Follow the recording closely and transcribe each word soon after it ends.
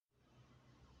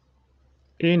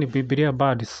Hii ni Biblia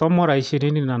Badi, somo la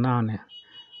 28.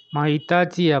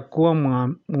 Mahitaji ya kuwa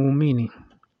muumini.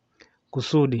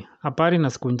 Kusudi, habari na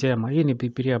siku njema. Hii ni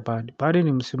Biblia Badi. Badi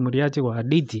ni msimuliaji wa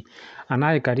hadithi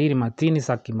anayekariri matini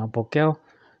za kimapokeo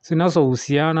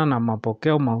zinazohusiana na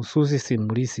mapokeo mahususi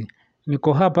simulizi.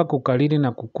 Niko hapa kukariri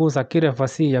na kukuza kile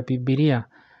fasihi ya Biblia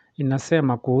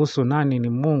inasema kuhusu nani ni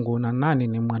Mungu na nani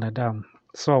ni mwanadamu.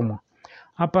 Somo.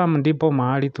 Hapa ndipo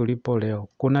mahali tulipo leo.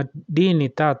 Kuna dini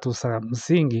tatu za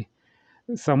msingi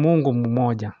za Mungu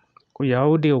mmoja: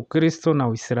 Uyahudi, Ukristo na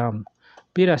Uislamu.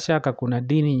 Bila shaka kuna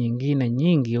dini nyingine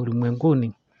nyingi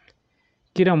ulimwenguni.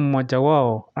 Kila mmoja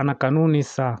wao ana kanuni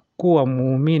za kuwa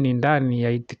muumini ndani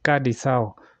ya itikadi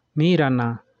zao, mila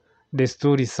na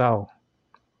desturi zao.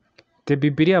 The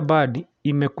Biblia Badi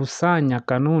imekusanya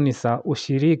kanuni za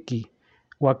ushiriki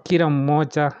wa kila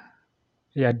mmoja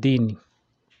ya dini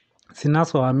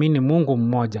zinazoamini Mungu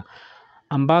mmoja,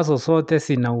 ambazo zote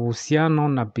zina uhusiano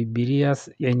na Biblia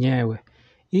yenyewe,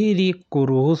 ili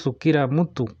kuruhusu kila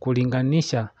mtu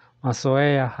kulinganisha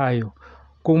mazoea hayo.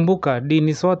 Kumbuka,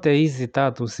 dini zote hizi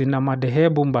tatu zina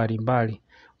madhehebu mbalimbali.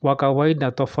 Kwa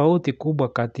kawaida, tofauti kubwa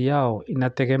kati yao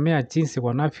inategemea jinsi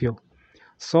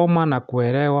wanavyosoma na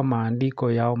kuelewa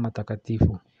maandiko yao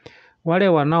matakatifu. Wale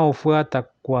wanaofuata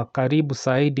kwa karibu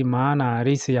zaidi maana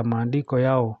halisi ya maandiko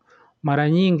yao mara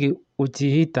nyingi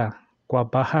hujiita kwa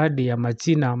baadhi ya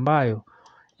majina ambayo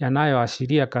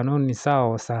yanayoashiria kanuni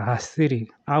zao za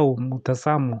asili au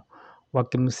mtazamo wa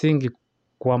kimsingi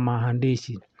kwa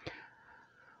maandishi.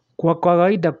 Kwa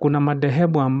kawaida kuna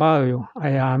madhehebu ambayo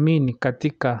hayaamini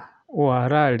katika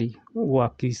uhalali wa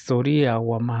kihistoria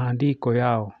wa maandiko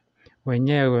yao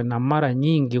wenyewe, na mara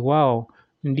nyingi wao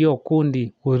ndio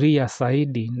kundi huria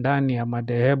zaidi ndani ya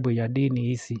madhehebu ya dini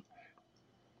hizi.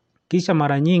 Kisha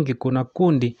mara nyingi kuna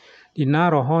kundi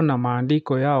linaloona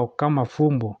maandiko yao kama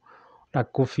fumbo la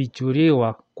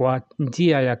kufichuliwa kwa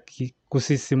njia ya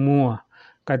kusisimua.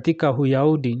 Katika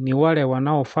Uyahudi ni wale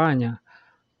wanaofanya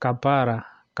kafara.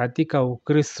 Katika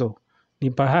Ukristo ni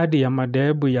baadhi ya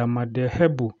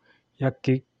madhehebu ya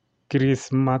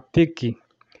kikrismatiki,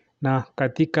 na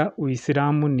katika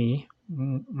Uislamu ni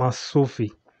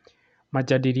masufi.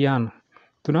 Majadiliano.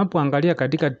 Tunapoangalia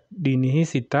katika dini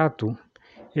hizi tatu,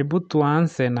 hebu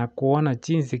tuanze na kuona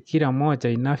jinsi kila moja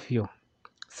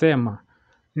inavyosema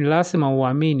ni lazima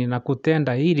uamini na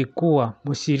kutenda ili kuwa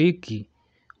mshiriki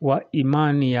wa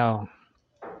imani yao.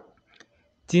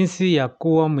 Jinsi ya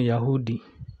kuwa Myahudi.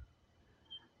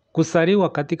 Kuzaliwa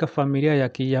katika familia ya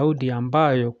Kiyahudi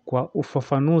ambayo kwa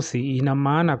ufafanuzi ina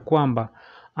maana kwamba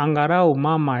angalau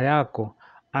mama yako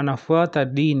anafuata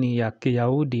dini ya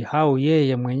Kiyahudi au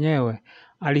yeye mwenyewe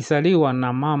alizaliwa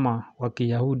na mama wa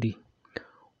Kiyahudi.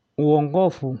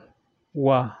 Uongofu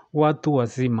wa watu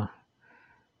wazima.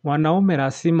 Wanaume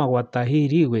lazima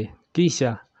watahiriwe,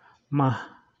 kisha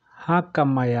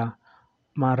mahakama ya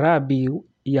marabi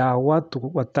ya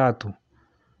watu watatu,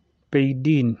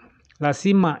 Beidin,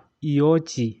 lazima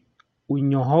ioji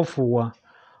unyoofu wa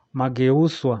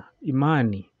mageuzwa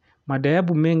imani.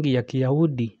 Madhehebu mengi ya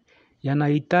Kiyahudi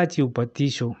yanahitaji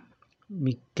upatisho,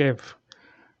 mikef,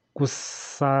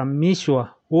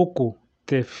 kusamishwa huku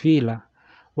tefila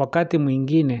wakati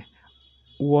mwingine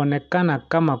huonekana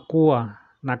kama kuwa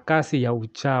na kazi ya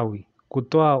uchawi,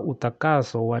 kutoa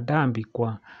utakaso wa dhambi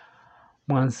kwa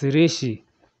mwanzilishi.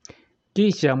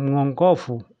 Kisha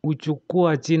mwongofu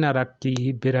huchukua jina la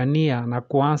Kiebrania na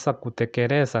kuanza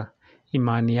kutekeleza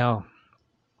imani yao.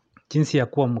 Jinsi ya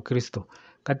kuwa Mkristo.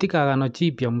 Katika Agano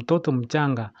Jipya, mtoto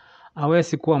mchanga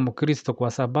hawezi kuwa Mkristo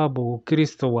kwa sababu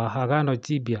Ukristo wa Agano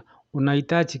Jipya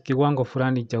unahitaji kiwango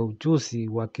fulani cha ujuzi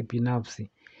wa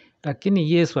kibinafsi.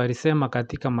 Lakini Yesu alisema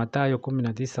katika Mathayo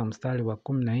 19 mstari wa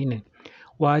 14,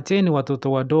 waacheni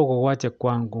watoto wadogo waje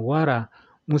kwangu, wala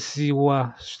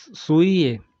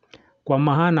msiwazuie, kwa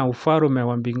maana ufalme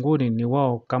wa mbinguni ni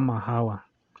wao kama hawa.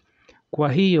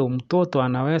 Kwa hiyo mtoto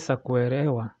anaweza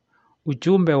kuelewa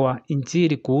ujumbe wa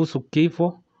Injili kuhusu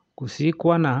kifo,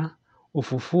 kuzikwa na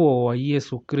ufufuo wa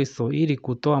Yesu Kristo ili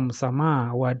kutoa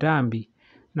msamaha wa dhambi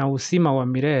na uzima wa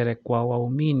milele kwa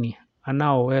waumini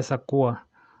anaoweza kuwa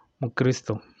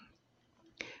Mkristo.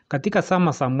 Katika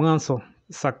zama za mwanzo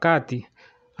za kati,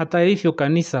 hata hivyo,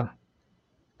 kanisa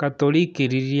Katoliki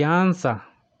lilianza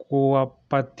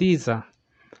kuwabatiza,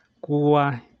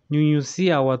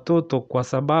 kuwanyunyuzia watoto kwa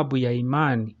sababu ya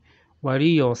imani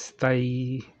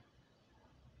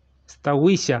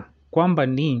waliostawisha kwamba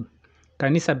ni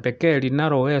kanisa pekee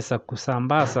linaloweza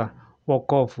kusambaza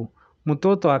wokovu.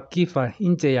 Mtoto akifa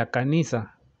nje ya kanisa,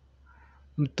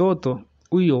 mtoto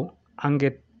huyo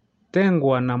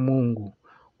angetengwa na Mungu.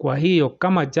 Kwa hiyo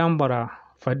kama jambo la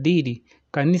fadhili,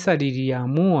 kanisa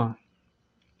liliamua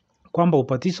kwamba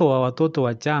ubatizo wa watoto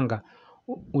wachanga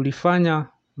ulifanya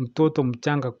mtoto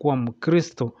mchanga kuwa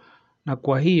Mkristo, na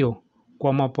kwa hiyo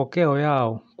kwa mapokeo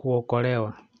yao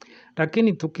kuokolewa.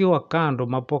 Lakini tukiwa kando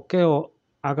mapokeo,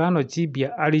 Agano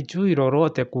Jipya alijui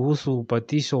lolote kuhusu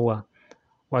ubatizo wa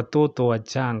watoto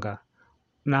wachanga,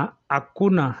 na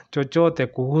hakuna chochote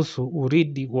kuhusu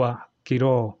urithi wa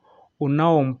kiroho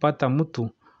unaompata mtu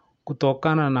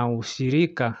kutokana na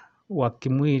ushirika wa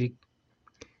kimwili,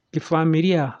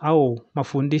 kifamilia au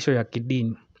mafundisho ya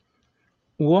kidini.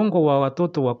 Uongo wa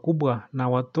watoto wakubwa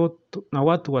na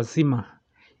watu wazima.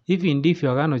 Hivi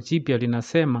ndivyo Agano Jipya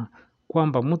linasema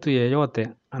kwamba mtu yeyote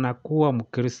anakuwa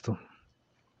Mkristo.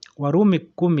 Warumi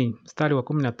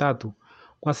 10:13,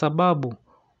 kwa sababu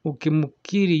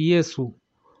ukimkiri Yesu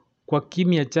kwa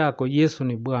kinywa chako Yesu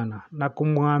ni Bwana, na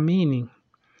kumwamini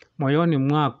moyoni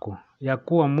mwako ya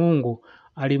kuwa Mungu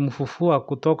alimfufua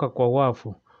kutoka kwa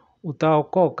wafu,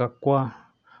 utaokoka. Kwa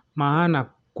maana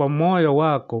kwa moyo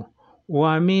wako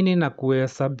uamini na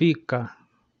kuhesabika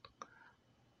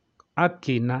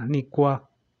haki, na ni kwa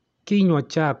kinywa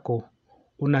chako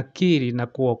unakiri na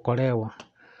kuokolewa.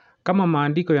 Kama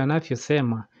maandiko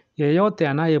yanavyosema, yeyote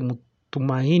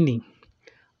anayemtumaini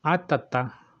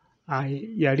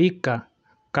hatatahayarika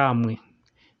kamwe.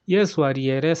 Yesu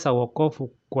alieleza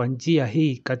wokovu kwa njia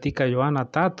hii katika Yohana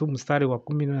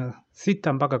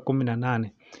 3:16-18.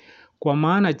 Kwa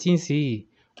maana jinsi hii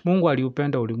Mungu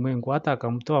aliupenda ulimwengu hata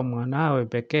akamtoa mwanawe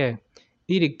pekee,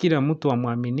 ili kila mtu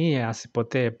amwaminie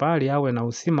asipotee bali awe na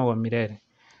uzima wa milele.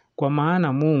 Kwa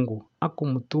maana Mungu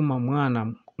hakumtuma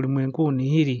mwana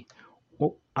ulimwenguni ili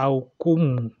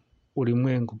ahukumu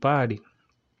ulimwengu, bali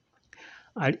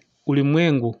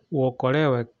ulimwengu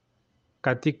uokolewe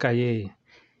katika yeye.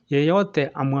 Yeyote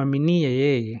amwaminie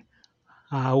yeye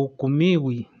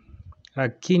hahukumiwi,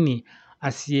 lakini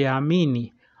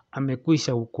asiyeamini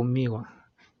amekwisha hukumiwa.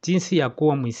 Jinsi ya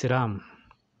kuwa Muislamu.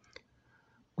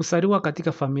 Kuzaliwa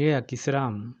katika familia ya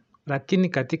Kiislamu, lakini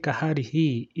katika hali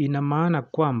hii ina maana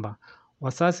kwamba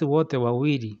wazazi wote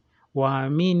wawili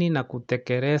waamini na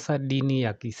kutekeleza dini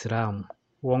ya Kiislamu.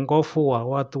 Uongofu wa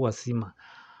watu wazima.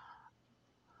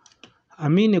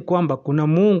 Amini kwamba kuna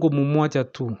Mungu mmoja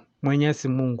tu, Mwenyezi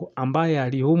Mungu, ambaye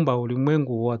aliumba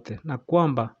ulimwengu wote, na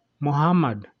kwamba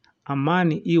Muhammad,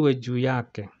 amani iwe juu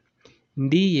yake,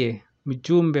 ndiye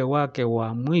mjumbe wake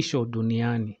wa mwisho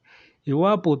duniani.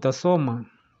 Iwapo utasoma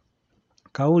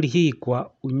kauli hii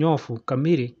kwa unyofu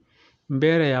kamili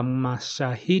mbele ya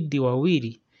mashahidi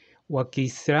wawili wa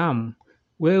Kiislamu,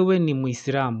 wewe ni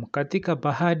Muislamu. Katika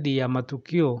baadhi ya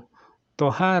matukio,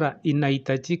 tohara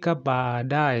inahitajika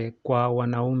baadaye kwa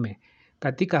wanaume.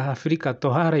 Katika Afrika,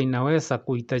 tohara inaweza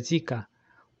kuhitajika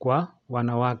kwa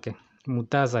wanawake.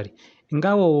 Muhtasari.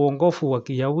 Ingawa uongofu wa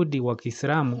Kiyahudi wa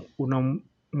Kiislamu una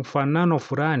mfanano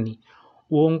fulani,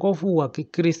 uongofu wa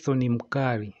Kikristo ni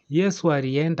mkali. Yesu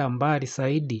alienda mbali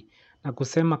zaidi na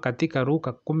kusema katika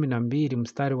Luka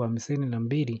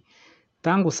 12:52,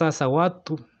 tangu sasa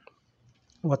watu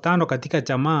 5 katika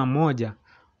jamaa moja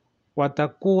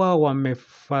watakuwa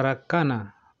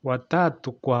wamefarakana,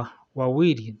 3 kwa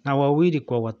 2 na 2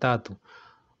 kwa 3.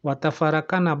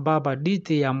 Watafarakana baba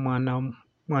dhidi ya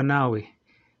mwanawe,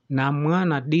 na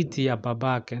mwana dhidi ya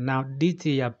babake, na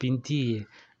dhidi ya bintiye,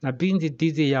 na binti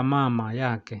dhidi ya mama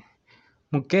yake,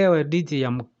 mkewe dhidi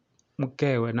ya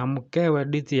mkewe, na mkewe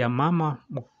dhidi ya mama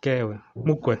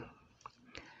mkwe.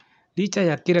 Licha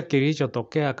ya kile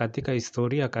kilichotokea katika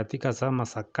historia katika zama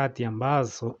za kati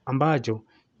ambacho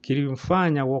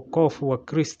kilimfanya wokovu wa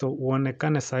Kristo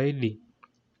uonekane zaidi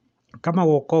kama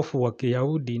wokovu wa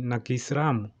Kiyahudi na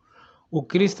Kiislamu,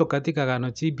 Ukristo katika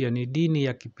Agano Jipya ni dini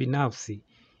ya kibinafsi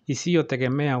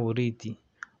isiyotegemea urithi,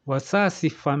 wazazi,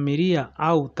 familia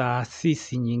au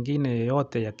taasisi nyingine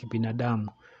yoyote ya kibinadamu.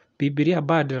 Biblia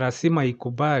bado lazima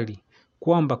ikubali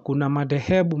kwamba kuna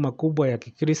madhehebu makubwa ya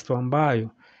Kikristo ambayo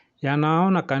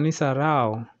yanaona kanisa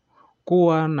lao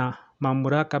kuwa na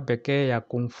mamlaka pekee ya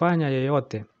kumfanya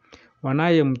yeyote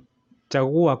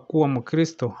wanayemchagua kuwa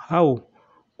Mkristo au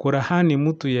kulaani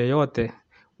mtu yeyote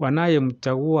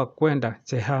wanayemchagua kwenda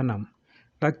jehanamu.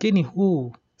 Lakini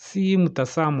huu si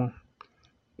mtazamo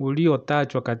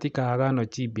uliotajwa katika Agano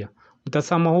Jipya.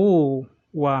 Mtazamo huu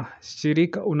wa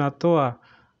shirika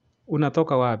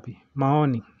unatoka wapi?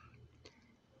 Maoni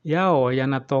yao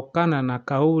yanatokana na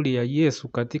kauli ya Yesu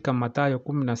katika Mathayo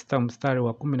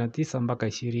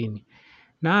 16:19-20.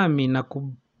 Nami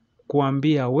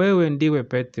nakuambia wewe ndiwe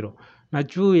Petro, na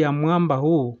juu ya mwamba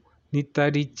huu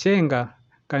nitalijenga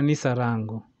kanisa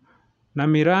langu, na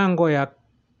milango ya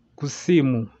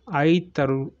kuzimu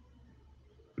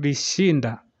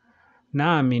haitalishinda.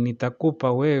 Nami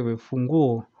nitakupa wewe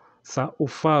funguo za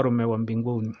ufalme wa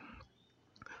mbinguni.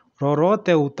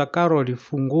 lolote utakalo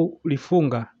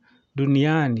lifunga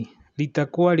duniani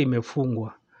litakuwa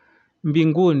limefungwa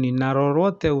mbinguni, na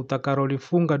lolote utakalo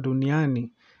lifunga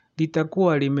duniani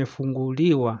litakuwa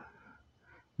limefunguliwa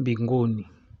mbinguni.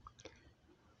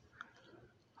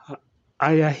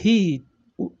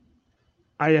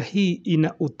 Aya hii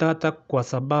ina utata kwa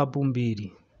sababu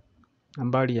mbili.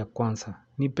 Nambari ya kwanza,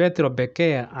 ni Petro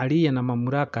pekee aliye na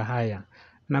mamlaka haya,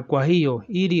 na kwa hiyo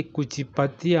ili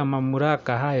kujipatia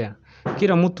mamlaka haya,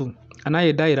 kila mtu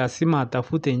anayedai lazima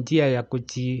atafute njia ya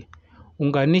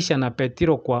kujiunganisha na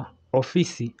Petro kwa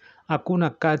ofisi. Hakuna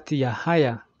kati ya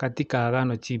haya katika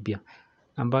Agano Jipya.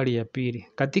 Nambari ya pili,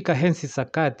 katika enzi za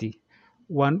kati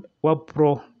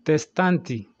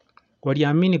Waprotestanti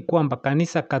waliamini kwamba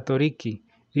Kanisa Katoliki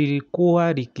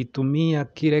lilikuwa likitumia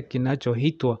kile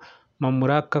kinachoitwa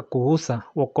mamlaka kuhusu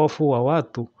wokovu wa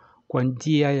watu kwa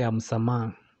njia ya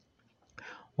msamaha.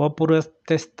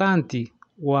 Waprotestanti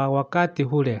wa wakati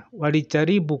ule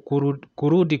walijaribu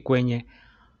kurudi kwenye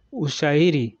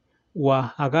ushairi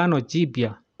wa Agano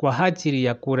Jipya kwa ajili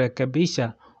ya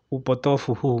kurekebisha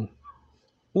upotofu huu.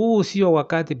 Huu sio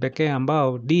wakati pekee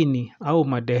ambao dini au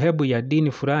madhehebu ya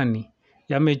dini fulani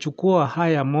yamechukua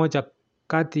haya moja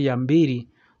kati ya mbili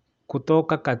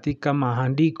kutoka katika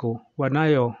maandiko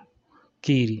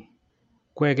wanayokiri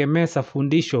kuegemeza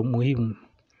fundisho muhimu.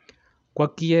 Kwa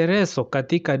kielezo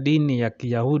katika dini ya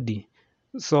Kiyahudi,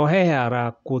 zoea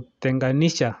la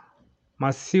kutenganisha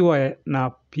maziwa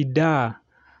na bidhaa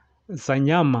za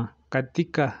nyama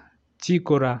katika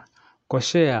jiko la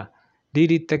koshea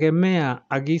lilitegemea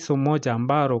agizo moja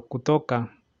ambalo Kutoka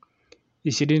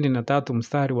 23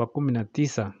 mstari wa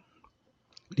 19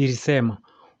 lilisema,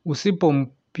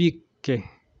 usipompike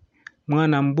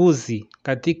mwana-mbuzi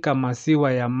katika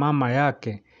maziwa ya mama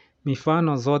yake.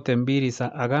 Mifano zote mbili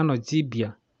za Agano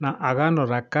Jipya na Agano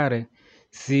la Kale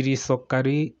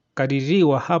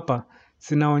zilizokaririwa hapa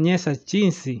zinaonyesha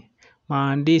jinsi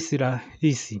maandishi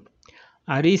rahisi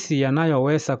halisi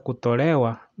yanayoweza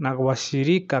kutolewa na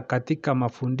washirika katika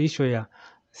mafundisho ya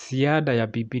ziada ya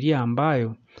Biblia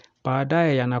ambayo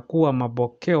baadaye yanakuwa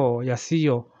mapokeo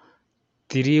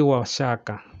yasiyotiliwa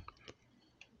shaka.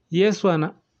 Yesu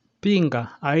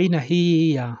anapinga aina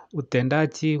hii ya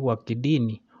utendaji wa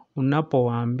kidini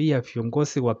unapowaambia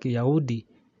viongozi wa Kiyahudi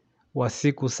wa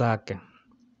siku zake.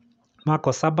 Marko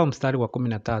 7 mstari wa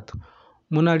 13.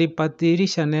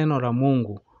 Mnalibatilisha neno la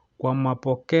Mungu kwa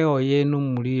mapokeo yenu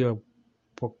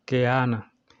mliopokeana.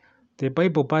 The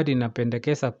Bible Bard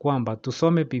inapendekeza kwamba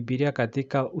tusome Biblia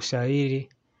katika ushairi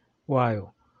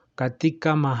wayo,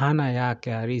 katika maana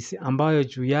yake halisi ambayo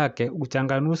juu yake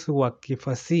uchanganuzi wa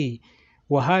kifasihi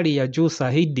wa hali ya juu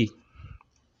zaidi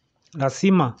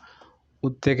lazima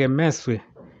utegemezwe.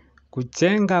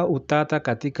 Kujenga utata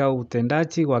katika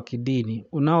utendaji wa kidini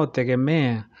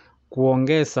unaotegemea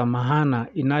kuongeza maana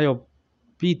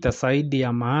inayopita zaidi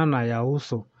ya maana ya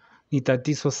uso ni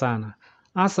tatizo sana,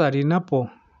 hasa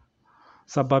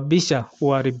linaposababisha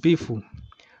uharibifu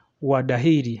wa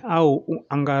dhahiri au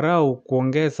angalau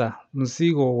kuongeza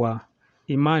mzigo wa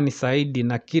imani zaidi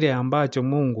na kile ambacho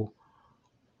Mungu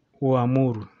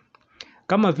huamuru.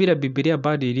 Kama vile Biblia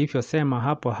Bard ilivyosema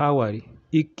hapo awali,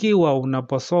 ikiwa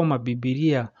unaposoma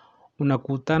Biblia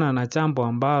unakutana na jambo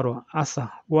ambalo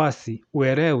hasa wasi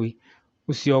uelewi,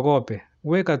 usiogope.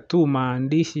 Weka tu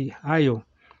maandishi hayo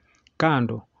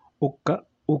kando,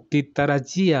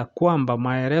 ukitarajia kwamba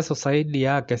maelezo zaidi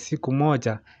yake siku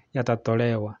moja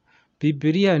yatatolewa.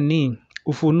 Biblia ni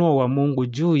ufunuo wa Mungu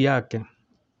juu yake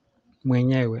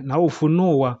mwenyewe na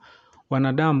ufunuo wa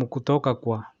wanadamu kutoka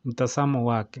kwa mtazamo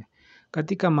wake.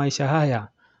 Katika maisha haya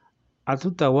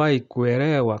hatutawahi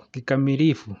kuelewa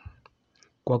kikamilifu,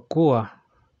 kwa kuwa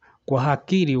kwa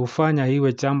akili hufanya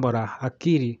iwe jambo la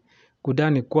akili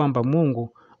kudhani kwamba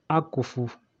Mungu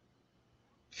hakufufia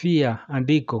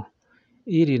andiko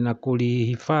ili na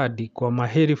kulihifadhi kwa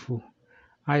maelfu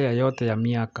haya yote ya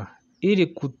miaka ili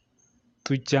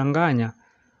kutuchanganya,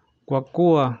 kwa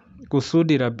kuwa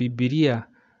kusudi la Biblia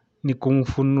ni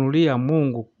kumfunulia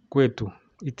Mungu kwetu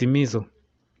itimizo.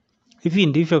 Hivi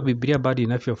ndivyo Biblia Bard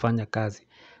inavyofanya kazi.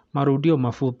 Marudio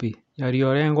mafupi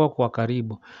yaliyolengwa kwa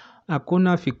karibu.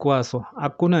 Hakuna vikwazo,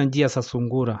 hakuna njia za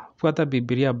sungura. Fuata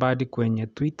Biblia Bard kwenye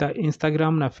Twitter,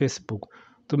 Instagram na Facebook.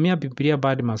 Tumia Biblia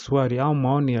Bard maswali au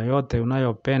maoni yoyote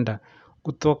unayopenda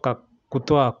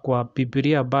kutoa kwa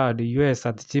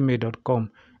bibliabard@gmail.com.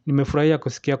 Nimefurahia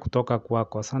kusikia kutoka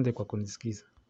kwako. Asante kwa kunisikiza.